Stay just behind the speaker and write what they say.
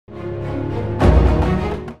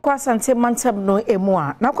kwa sante mantem no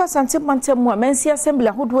emua na kwa sante mantem mu mensi assembly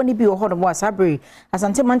ahodo ni bi wo hodo mo asabre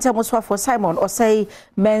asante mantem mo so for Simon osai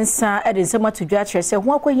mensa ede nsema to dwa kire se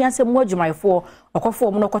ho akwahia asem mo adwumayefo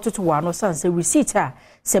okofo mo no kototo wa no sanse receipt a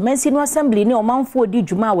se mensi no assembly ni omanfo di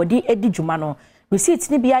dwuma a wodi edi dwuma no receipt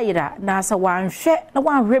ni bia yira na asa wanhwe na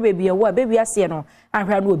wanhwe bebi e wo bebi ase no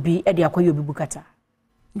anhwe no obi ede akoye obi bukata.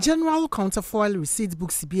 General Counterfoil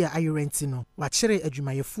Books bia ayurenti no wachere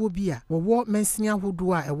adwumayefo bia wo mensinia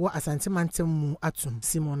hodo a ewo asante mantem mu atum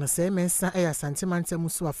Simon no se mensa asante mantem mu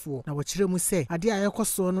soafo na wachere mu se ade a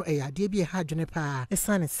yekoso no ade bia ha dwene pa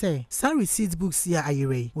esane se sa receipt books ya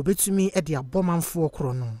ayure obetumi ede abomanfo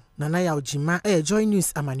kro no Nana ya ojima Joy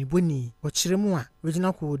News amaniboni wachere mu a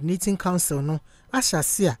Regional Coordinating Council no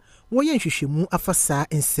ahyase a wo ye nhwehwemu afasa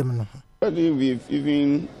ensem no. We've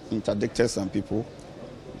even interdicted some people.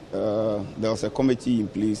 There was a committee in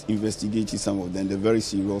place investigating some of them, the very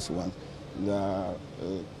serious ones.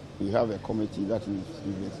 We have a committee that is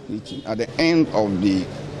investigating. At the end of the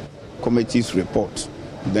committee's report,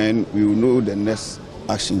 then we will know the next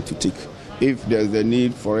action to take. If there's a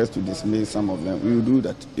need for us to dismiss some of them, we will do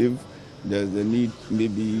that. If there's a need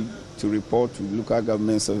maybe to report to local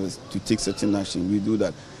government service to take certain action, we do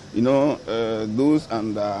that. You know, those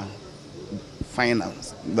under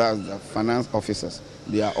finance, that's the finance officers,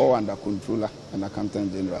 they are all under controller and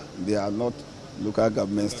accountant general. They are not local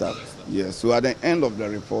government staff. Yes. So at the end of the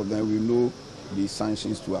report, then we know the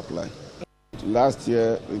sanctions to apply. Last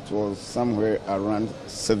year, it was somewhere around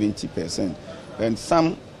 70%. And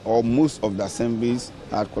some or most of the assemblies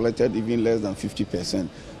had collected even less than 50%.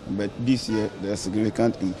 But this year, there's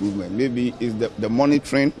significant improvement. Maybe it's the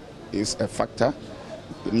monitoring is a factor.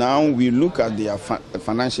 Now we look at their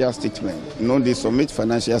financial statement. You know, they submit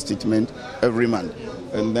financial statement every month.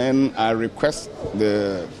 And then I request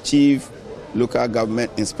the chief local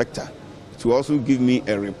government inspector to also give me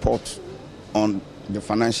a report on the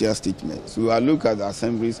financial statement. So I look at the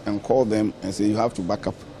assemblies and call them and say, you have to back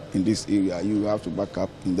up in this area, you have to back up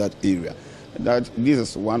in that area. This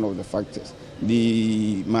is one of the factors.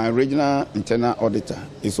 My regional internal auditor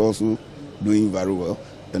is also doing very well,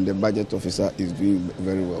 and the budget officer is doing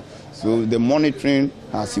very well. So the monitoring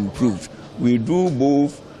has improved. We do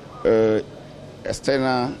both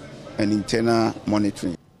external and internal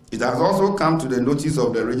monitoring. It has also come to the notice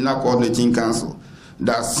of the Regional Coordinating Council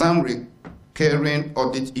that some recurring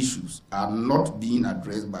audit issues are not being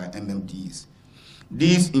addressed by MMDAs.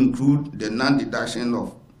 These include the non-deduction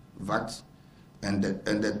of VAT and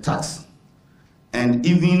the tax, and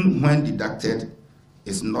even when deducted,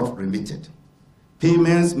 is not remitted.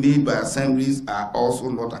 Payments made by assemblies are also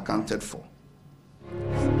not accounted for.